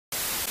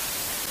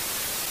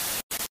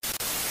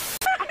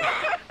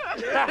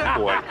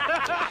Boy,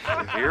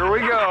 here we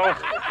go.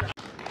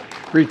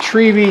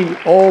 Retrieving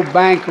old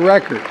bank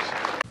records.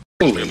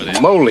 Holy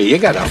moly, you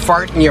got a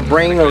fart in your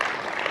brain?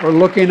 Or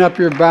looking up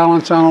your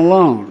balance on a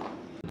loan.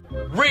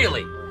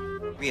 Really?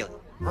 Really?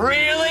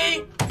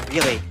 Really?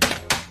 Really?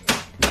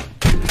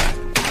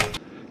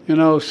 You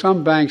know,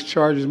 some banks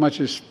charge as much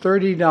as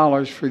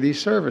 $30 for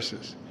these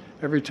services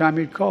every time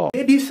you call.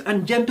 Ladies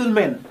and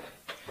gentlemen,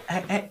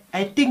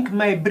 I think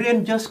my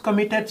brain just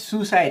committed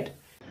suicide.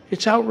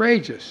 It's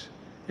outrageous.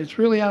 It's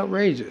really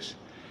outrageous.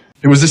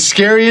 It was the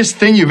scariest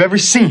thing you've ever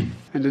seen.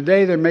 And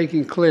today they're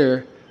making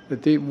clear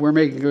that we're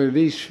making clear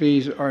these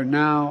fees are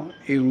now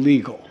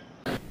illegal.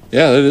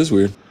 Yeah, that is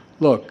weird.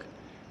 Look,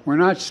 we're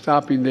not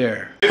stopping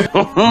there.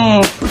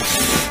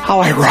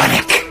 How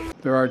ironic.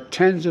 There are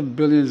tens of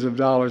billions of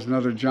dollars in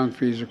other junk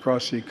fees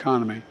across the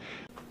economy.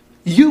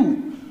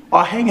 You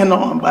are hanging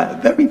on by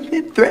a very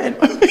thin thread.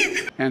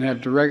 And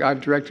I've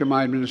directed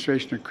my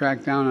administration to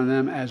crack down on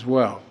them as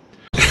well.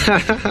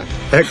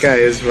 That guy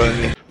is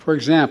funny. For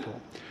example,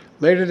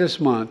 later this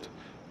month,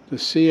 the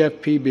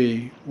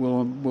CFPB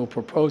will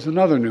propose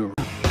another new rule.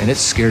 And it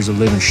scares the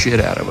living shit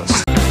out of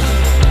us.